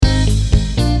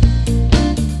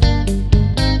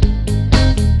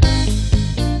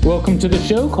To the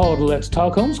show called Let's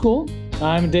Talk Homeschool.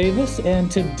 I'm Davis, and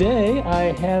today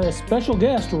I have a special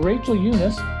guest, Rachael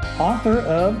Yunis, author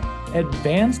of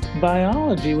Advanced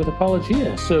Biology with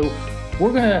Apologia. So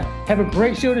we're going to have a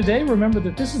great show today. Remember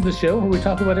that this is the show where we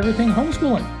talk about everything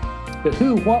homeschooling. The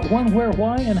who, what, when, where,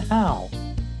 why, and how.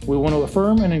 We want to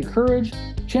affirm and encourage,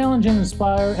 challenge and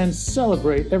inspire, and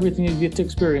celebrate everything you get to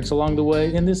experience along the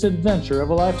way in this adventure of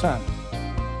a lifetime.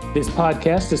 This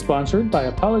podcast is sponsored by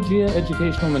Apologia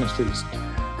Educational Ministries.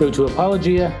 Go to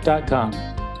apologia.com,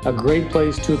 a great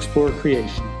place to explore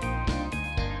creation.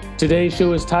 Today's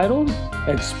show is titled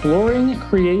Exploring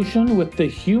Creation with the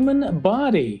Human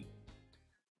Body.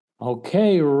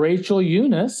 Okay, Rachael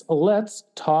Yunis, let's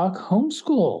talk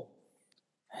homeschool.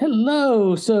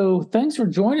 Hello. So thanks for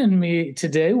joining me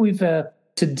today.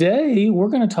 Today we're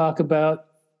going to talk about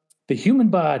the human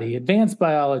body, advanced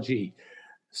biology,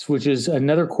 which is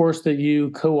another course that you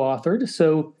co-authored.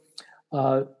 So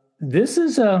this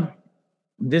is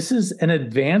an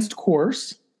advanced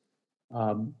course.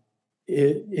 So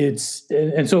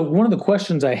one of the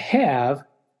questions I have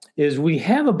is we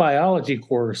have a biology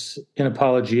course in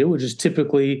Apologia, which is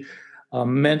typically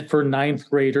meant for ninth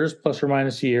graders, plus or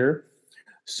minus a year.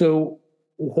 So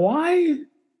why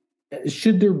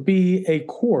should there be a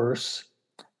course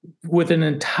with an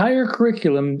entire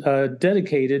curriculum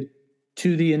dedicated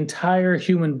to the entire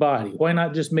human body? Why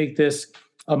not just make this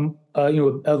a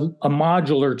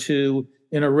module or two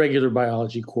in a regular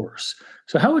biology course?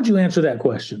 So how would you answer that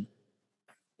question?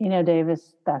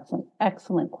 Davis, that's an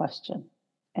excellent question.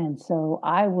 And so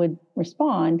I would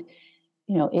respond,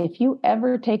 if you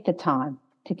ever take the time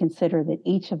to consider that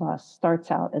each of us starts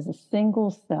out as a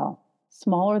single cell,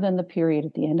 smaller than the period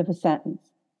at the end of a sentence,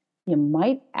 you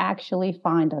might actually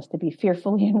find us to be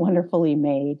fearfully and wonderfully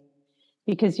made.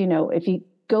 Because, if you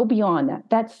go beyond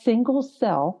that single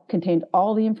cell contained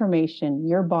all the information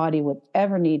your body would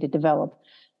ever need to develop,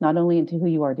 not only into who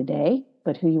you are today,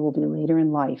 but who you will be later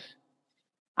in life.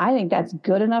 I think that's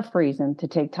good enough reason to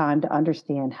take time to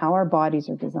understand how our bodies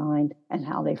are designed and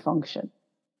how they function.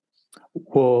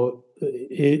 Well,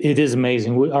 it is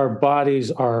amazing. Our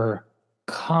bodies are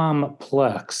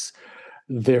complex.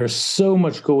 There's so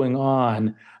much going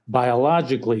on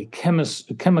biologically,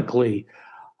 chemically,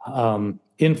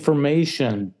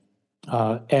 information,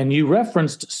 and you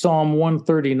referenced Psalm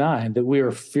 139, that we are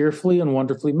fearfully and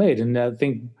wonderfully made. And I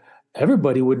think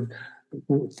everybody would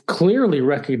clearly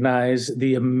recognize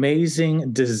the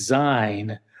amazing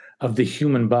design of the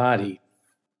human body.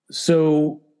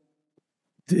 So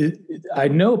I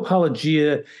know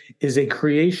Apologia is a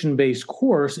creation-based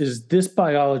course. Is this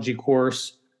biology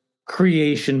course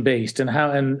creation-based, and how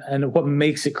and what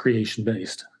makes it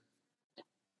creation-based?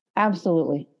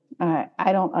 Absolutely.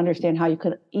 I don't understand how you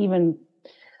could even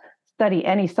study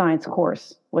any science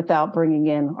course without bringing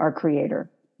in our Creator.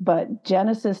 But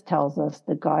Genesis tells us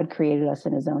that God created us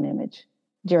in his own image.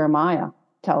 Jeremiah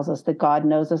tells us that God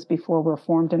knows us before we're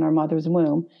formed in our mother's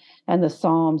womb. And the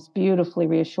Psalms beautifully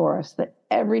reassure us that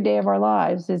every day of our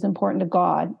lives is important to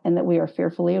God and that we are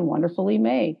fearfully and wonderfully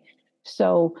made.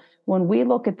 So when we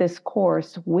look at this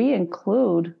course, we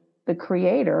include the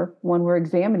Creator when we're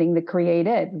examining the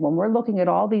created. When we're looking at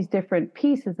all these different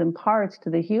pieces and parts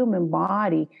to the human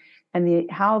body and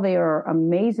how they are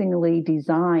amazingly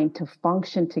designed to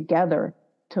function together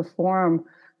to form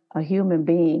a human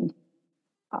being,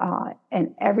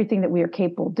 and everything that we are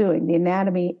capable of doing, the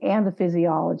anatomy and the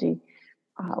physiology,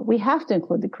 we have to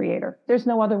include the Creator. There's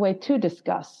no other way to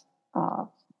discuss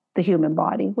the human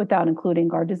body without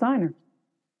including our designer.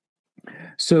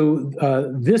 So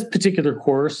this particular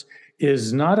course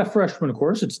is not a freshman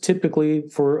course. It's typically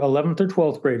for 11th or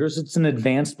 12th graders. It's an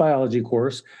advanced biology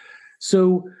course.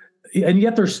 So, and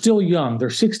yet they're still young. They're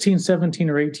 16, 17,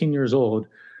 or 18 years old.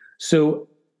 So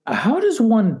how does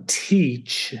one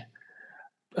teach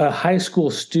a high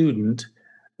school student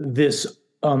this,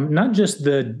 not just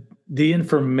the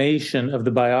information of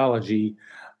the biology,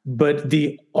 but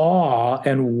the awe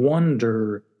and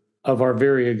wonder of our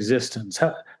very existence?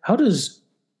 How does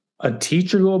a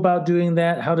teacher go about doing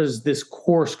that? How does this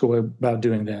course go about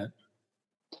doing that?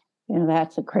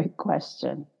 That's a great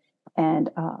question.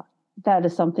 And that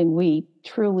is something we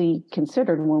truly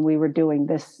considered when we were doing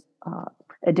this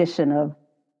edition of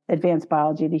Advanced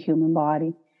Biology of the Human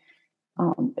Body.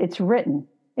 It's written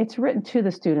to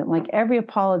the student. Like every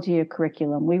Apologia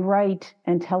curriculum, we write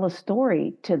and tell a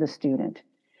story to the student.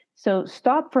 So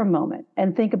stop for a moment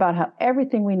and think about how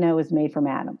everything we know is made from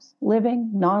atoms. Living,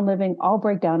 non-living, all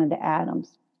break down into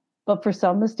atoms. But for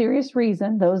some mysterious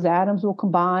reason, those atoms will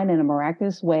combine in a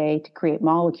miraculous way to create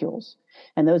molecules.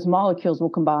 And those molecules will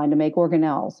combine to make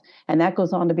organelles. And that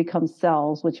goes on to become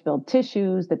cells, which build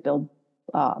tissues, that build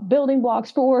building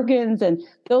blocks for organs. And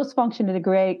those function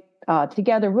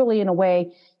together really in a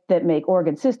way that make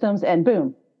organ systems. And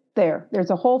boom,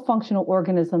 there's a whole functional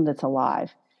organism that's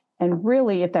alive. And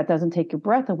really, if that doesn't take your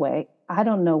breath away, I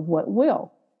don't know what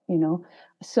will, you know.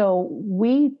 So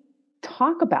we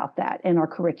talk about that in our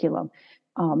curriculum.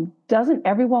 Doesn't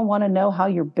everyone want to know how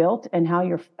you're built and how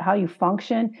you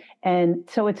function? And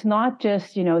so it's not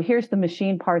just, here's the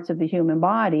machine parts of the human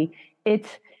body.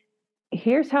 It's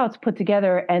here's how it's put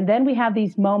together. And then we have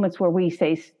these moments where we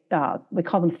say, we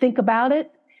call them think about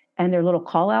it, and they're little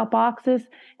call out boxes.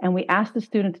 And we ask the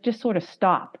student to just sort of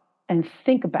stop and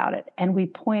think about it. And we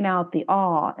point out the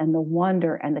awe and the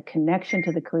wonder and the connection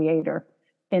to the creator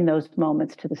in those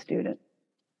moments to the student.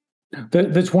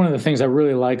 That's one of the things I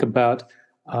really like about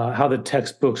how the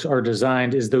textbooks are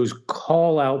designed is those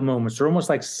call-out moments. They're almost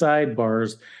like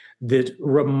sidebars that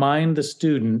remind the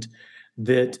student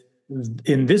that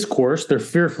in this course, they're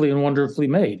fearfully and wonderfully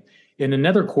made. In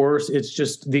another course, it's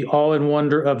just the awe and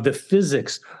wonder of the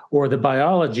physics or the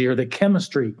biology or the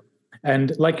chemistry.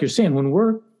 And like you're saying, when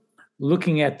we're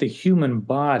looking at the human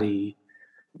body,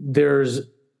 there's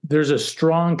a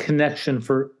strong connection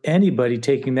for anybody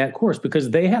taking that course because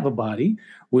they have a body.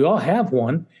 We all have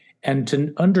one. And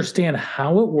to understand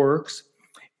how it works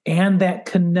and that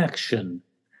connection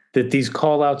that these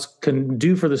call outs can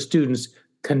do for the students,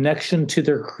 connection to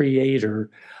their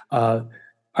creator,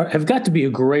 have got to be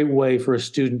a great way for a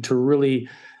student to really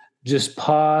just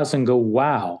pause and go,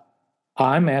 wow,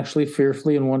 I'm actually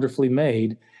fearfully and wonderfully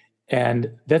made.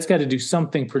 And that's got to do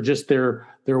something for just their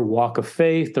walk of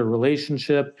faith, their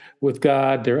relationship with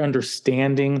God, their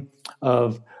understanding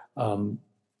of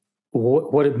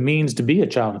what it means to be a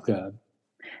child of God.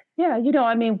 Yeah,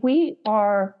 we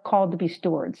are called to be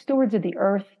stewards of the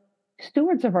earth,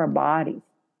 stewards of our bodies,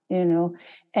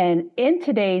 and in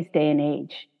today's day and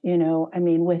age,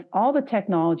 with all the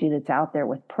technology that's out there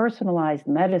with personalized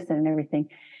medicine and everything,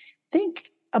 think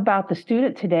about the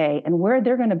student today and where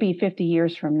they're going to be 50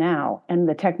 years from now and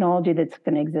the technology that's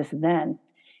going to exist then.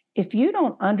 If you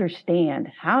don't understand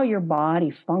how your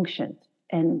body functions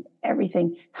and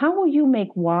everything, how will you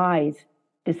make wise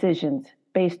decisions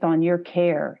based on your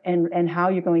care and how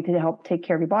you're going to help take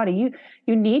care of your body?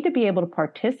 You need to be able to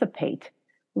participate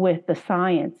with the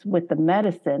science, with the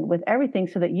medicine, with everything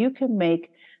so that you can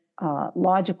make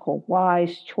logical,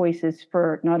 wise choices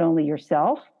for not only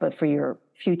yourself, but for your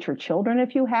future children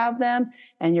if you have them,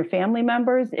 and your family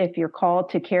members if you're called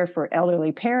to care for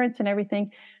elderly parents and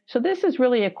everything. So this is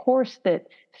really a course that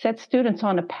sets students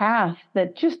on a path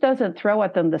that just doesn't throw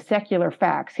at them the secular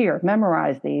facts. Here,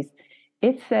 memorize these.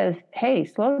 It says, hey,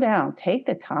 slow down, take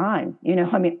the time,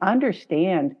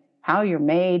 understand how you're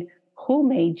made, who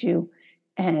made you,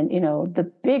 and,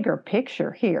 the bigger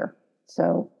picture here.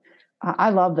 So I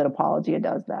love that Apologia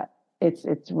does that.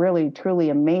 It's really, truly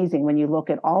amazing when you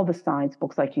look at all the science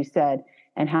books, like you said,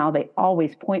 and how they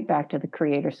always point back to the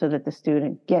creator so that the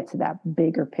student gets that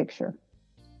bigger picture.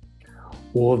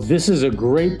 Well, this is a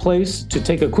great place to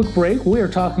take a quick break. We are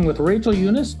talking with Rachael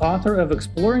Yunis, author of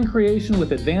Exploring Creation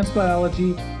with Advanced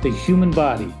Biology, The Human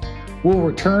Body. We'll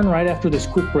return right after this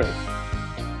quick break.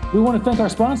 We want to thank our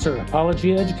sponsor,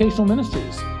 Apologia Educational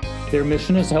Ministries. Their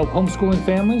mission is to help homeschooling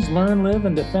families learn, live,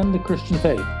 and defend the Christian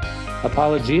faith.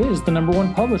 Apologia is the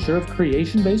 #1 publisher of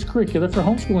creation-based curricula for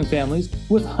homeschooling families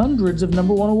with hundreds of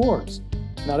 #1 awards.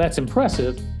 Now that's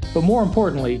impressive, but more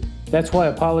importantly, that's why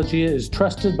Apologia is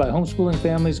trusted by homeschooling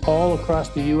families all across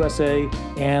the USA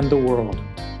and the world.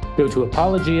 Go to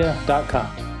apologia.com,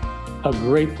 a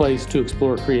great place to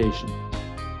explore creation.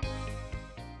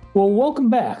 Well, welcome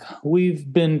back.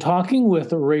 We've been talking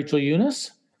with Rachael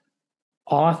Yunis,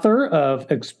 author of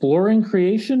Exploring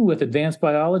Creation with Advanced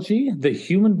Biology, The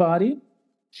Human Body.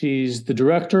 She's the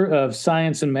director of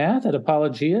science and math at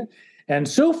Apologia. And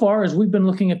so far, as we've been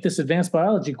looking at this advanced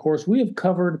biology course, we have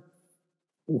covered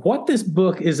what this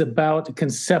book is about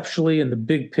conceptually in the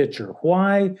big picture,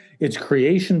 why it's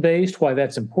creation-based, why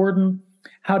that's important,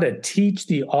 how to teach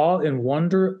the awe and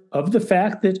wonder of the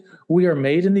fact that we are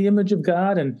made in the image of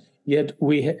God, and yet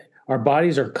our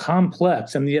bodies are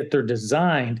complex, and yet they're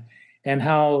designed, and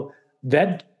how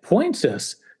that points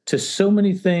us to so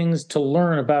many things to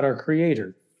learn about our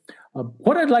Creator.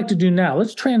 What I'd like to do now,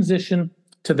 let's transition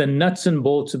to the nuts and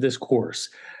bolts of this course.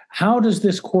 How does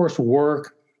this course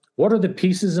work? What are the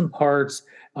pieces and parts?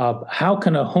 How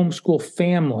can a homeschool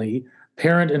family,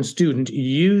 parent and student,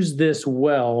 use this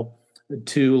well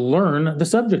to learn the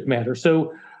subject matter?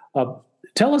 So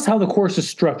tell us how the course is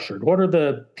structured. What are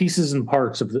the pieces and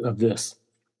parts of this?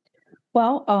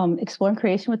 Well, Exploring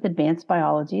Creation with Advanced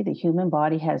Biology, the human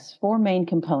body has four main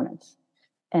components.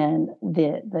 And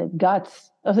the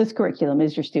guts of this curriculum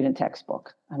is your student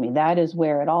textbook. I mean, that is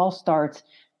where it all starts.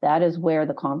 That is where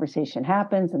the conversation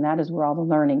happens, and that is where all the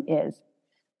learning is.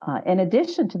 In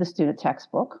addition to the student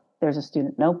textbook, there's a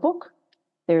student notebook,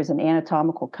 there's an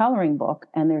anatomical coloring book,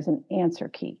 and there's an answer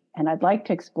key. And I'd like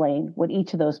to explain what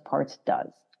each of those parts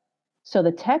does. So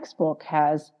the textbook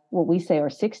has what we say are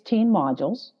 16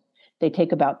 modules. They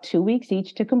take about 2 weeks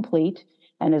each to complete.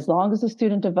 And as long as the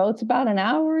student devotes about an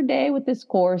hour a day with this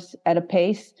course at a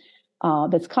pace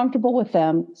that's comfortable with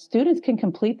them, students can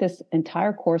complete this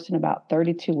entire course in about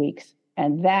 32 weeks.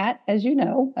 And that, as you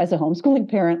know, as a homeschooling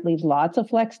parent, leaves lots of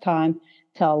flex time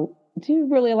to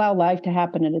really allow life to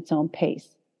happen at its own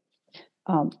pace.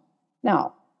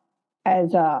 Now,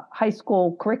 as a high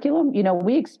school curriculum,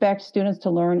 we expect students to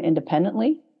learn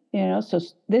independently, so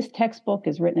this textbook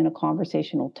is written in a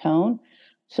conversational tone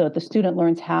so that the student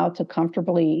learns how to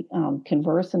comfortably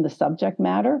converse in the subject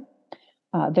matter.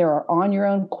 There are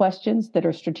on-your-own questions that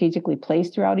are strategically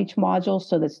placed throughout each module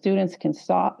so that students can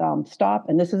stop,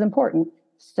 and this is important,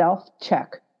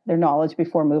 self-check their knowledge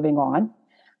before moving on.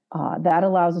 That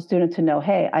allows the student to know,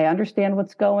 hey, I understand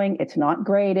what's going, it's not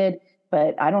graded,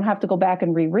 but I don't have to go back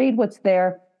and reread what's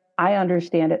there. I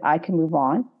understand it, I can move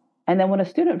on. And then when a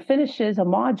student finishes a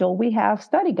module, we have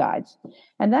study guides.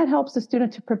 And that helps the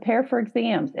student to prepare for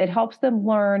exams. It helps them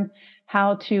learn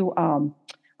how to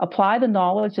apply the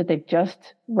knowledge that they've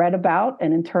just read about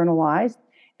and internalized.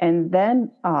 And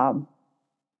then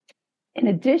in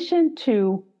addition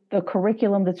to the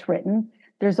curriculum that's written,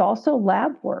 there's also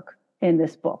lab work in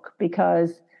this book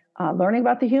because learning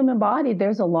about the human body,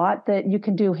 there's a lot that you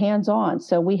can do hands-on.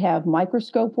 So we have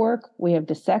microscope work, we have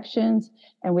dissections,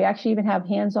 and we actually even have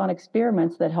hands-on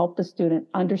experiments that help the student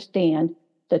understand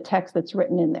the text that's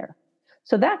written in there.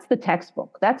 So that's the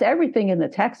textbook. That's everything in the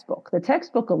textbook. The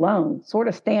textbook alone sort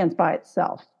of stands by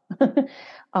itself.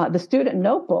 The student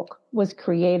notebook was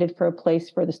created for a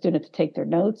place for the student to take their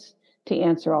notes, to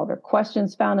answer all their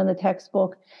questions found in the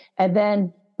textbook. And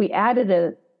then we added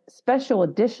a special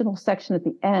additional section at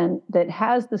the end that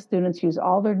has the students use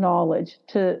all their knowledge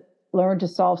to learn to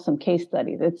solve some case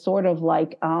studies. It's sort of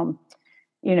like,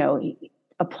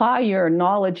 apply your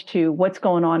knowledge to what's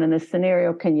going on in this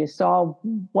scenario. Can you solve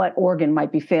what organ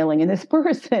might be failing in this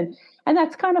person? And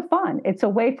that's kind of fun. It's a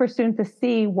way for students to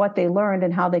see what they learned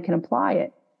and how they can apply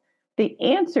it. The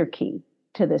answer key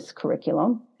to this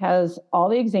curriculum has all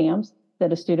the exams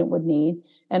that a student would need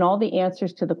and all the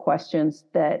answers to the questions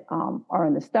that are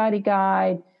in the study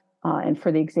guide and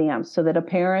for the exams so that a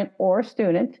parent or a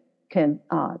student can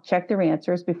check their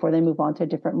answers before they move on to a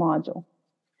different module.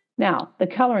 Now, the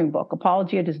coloring book,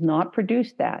 Apologia does not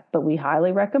produce that, but we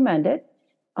highly recommend it.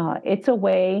 It's a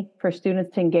way for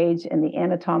students to engage in the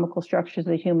anatomical structures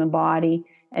of the human body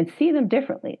and see them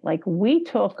differently. Like we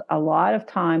took a lot of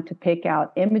time to pick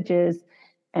out images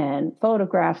and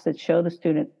photographs that show the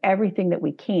student everything that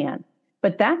we can.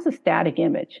 But that's a static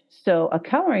image. So a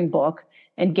coloring book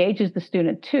engages the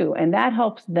student too, and that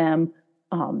helps them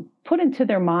put into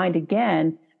their mind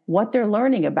again what they're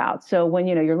learning about. So when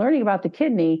you're learning about the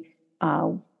kidney,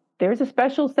 there's a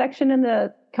special section in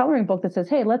the coloring book that says,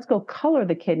 hey, let's go color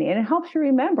the kidney. And it helps you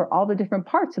remember all the different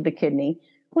parts of the kidney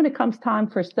when it comes time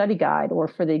for a study guide or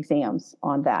for the exams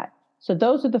on that. So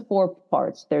those are the four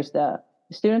parts. There's the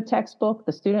student textbook,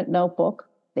 the student notebook,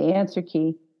 the answer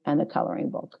key, and the coloring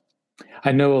book.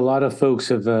 I know a lot of folks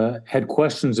have had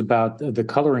questions about the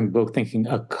coloring book, thinking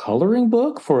a coloring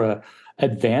book for a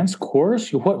advanced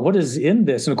course? What is in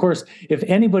this? And of course, if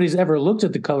anybody's ever looked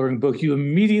at the coloring book, you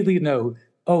immediately know,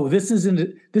 oh, this is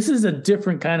a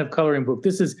different kind of coloring book.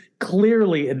 This is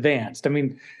clearly advanced. I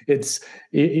mean,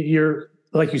 you're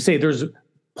like you say, there's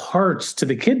parts to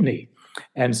the kidney,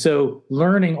 and so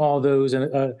learning all those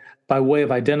and by way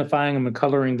of identifying them and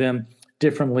coloring them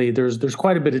differently, there's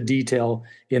quite a bit of detail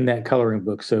in that coloring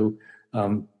book. So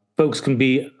folks can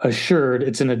be assured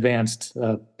it's an advanced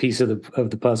piece of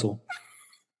the puzzle.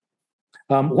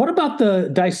 What about the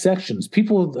dissections?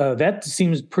 People, that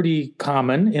seems pretty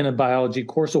common in a biology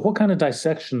course. So what kind of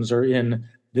dissections are in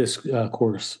this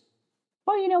course?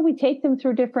 Well, we take them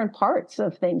through different parts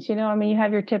of things. You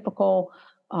have your typical,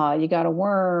 you got a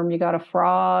worm, you got a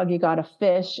frog, you got a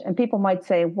fish, and people might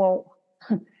say, well,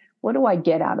 what do I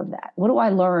get out of that? What do I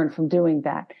learn from doing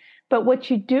that? But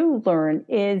what you do learn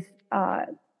is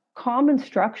common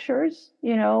structures.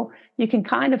 You can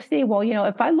kind of see, well,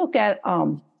 if I look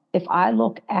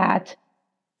at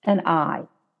an eye,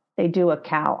 they do a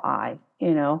cow eye,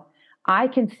 I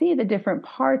can see the different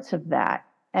parts of that.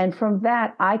 And from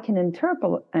that, I can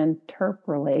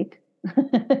interpolate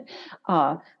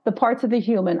the parts of the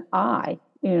human eye,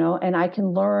 and I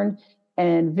can learn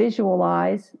and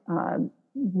visualize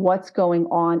what's going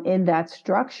on in that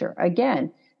structure.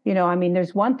 Again,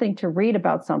 there's one thing to read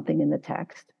about something in the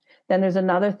text. Then there's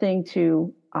another thing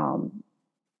to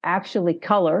actually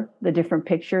color the different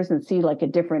pictures and see like a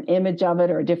different image of it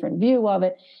or a different view of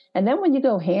it. And then when you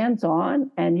go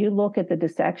hands-on and you look at the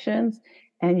dissections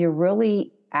and you're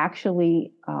really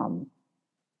actually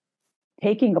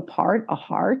taking apart a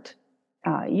heart,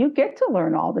 you get to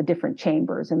learn all the different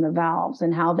chambers and the valves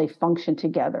and how they function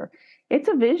together. It's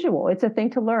a visual, it's a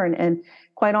thing to learn. And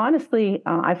quite honestly,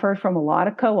 I've heard from a lot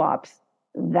of co-ops,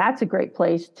 that's a great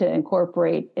place to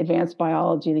incorporate advanced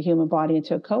biology, the human body,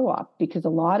 into a co-op, because a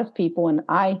lot of people, and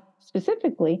I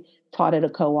specifically taught at a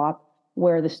co-op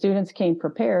where the students came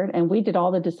prepared and we did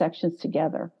all the dissections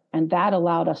together. And that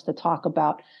allowed us to talk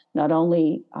about not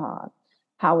only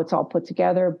how it's all put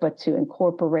together, but to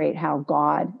incorporate how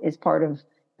God is part of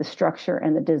the structure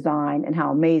and the design and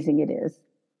how amazing it is.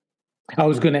 I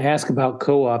was going to ask about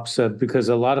co-ops because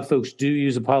a lot of folks do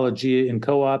use Apologia in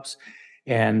co-ops,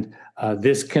 and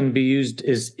this can be used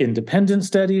as independent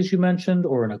study, as you mentioned,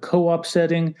 or in a co-op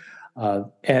setting,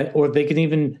 or they can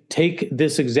even take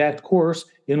this exact course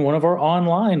in one of our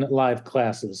online live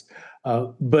classes.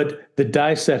 But the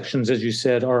dissections, as you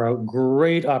said, are a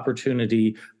great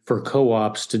opportunity for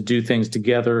co-ops to do things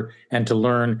together and to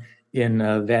learn in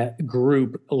that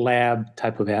group lab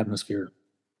type of atmosphere.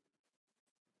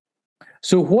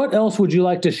 So what else would you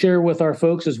like to share with our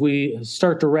folks as we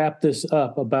start to wrap this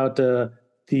up about the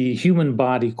human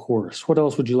body course? What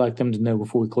else would you like them to know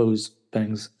before we close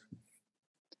things?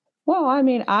 Well,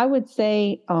 I would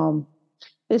say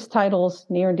this title's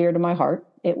near and dear to my heart.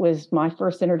 It was my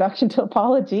first introduction to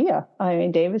Apologia.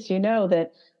 Davis, you know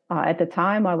that at the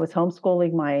time I was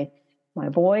homeschooling my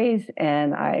boys,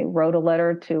 and I wrote a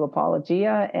letter to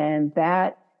Apologia, and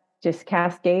that just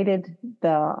cascaded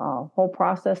the whole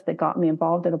process that got me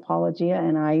involved in Apologia.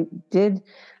 And I did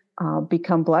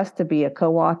become blessed to be a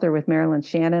co-author with Marilyn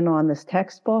Shannon on this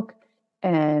textbook.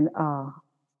 And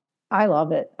I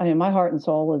love it. My heart and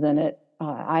soul is in it.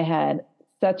 I had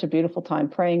such a beautiful time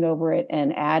praying over it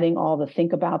and adding all the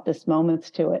think about this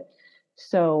moments to it.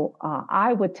 So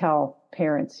I would tell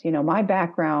parents, my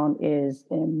background is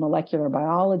in molecular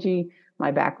biology. My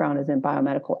background is in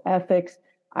biomedical ethics.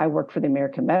 I work for the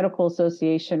American Medical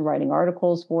Association, writing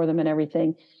articles for them and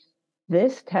everything.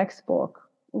 This textbook,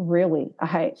 really,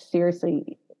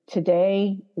 seriously,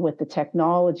 today with the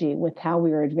technology, with how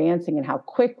we are advancing and how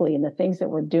quickly and the things that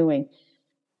we're doing,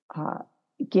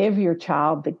 give your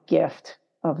child the gift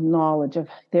of knowledge of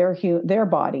their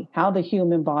body, how the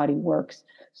human body works,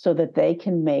 so that they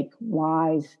can make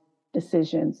wise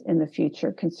decisions in the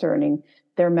future concerning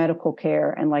their medical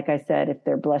care. And like I said, if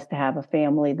they're blessed to have a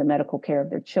family, the medical care of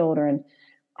their children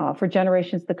for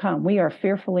generations to come. We are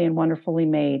fearfully and wonderfully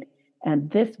made. And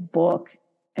this book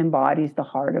embodies the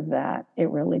heart of that. It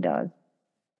really does.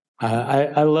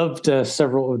 I loved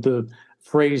several of the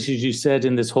phrases you said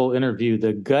in this whole interview.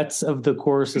 The guts of the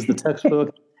course is the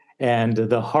textbook, and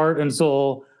the heart and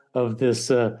soul of this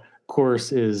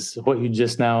course is what you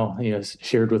just now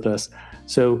shared with us.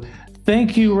 So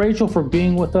thank you, Rachael, for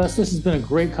being with us. This has been a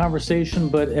great conversation,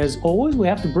 but as always, we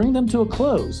have to bring them to a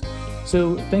close.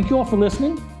 So thank you all for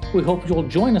listening. We hope you'll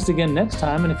join us again next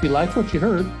time. And if you liked what you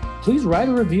heard, please write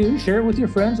a review, share it with your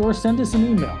friends, or send us an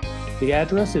email. The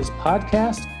address is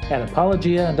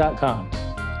podcast@apologia.com.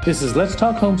 This is Let's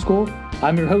Talk Homeschool.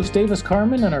 I'm your host, Davis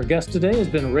Carmen, and our guest today has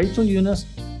been Rachael Yunis,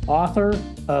 author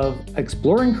of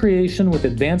Exploring Creation with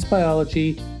Advanced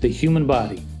Biology, The Human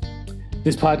Body.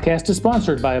 This podcast is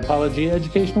sponsored by Apologia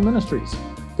Educational Ministries.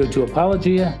 Go to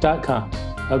apologia.com,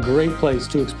 a great place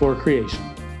to explore creation.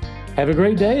 Have a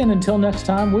great day, and until next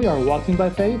time, we are walking by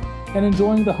faith and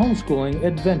enjoying the homeschooling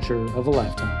adventure of a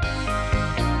lifetime.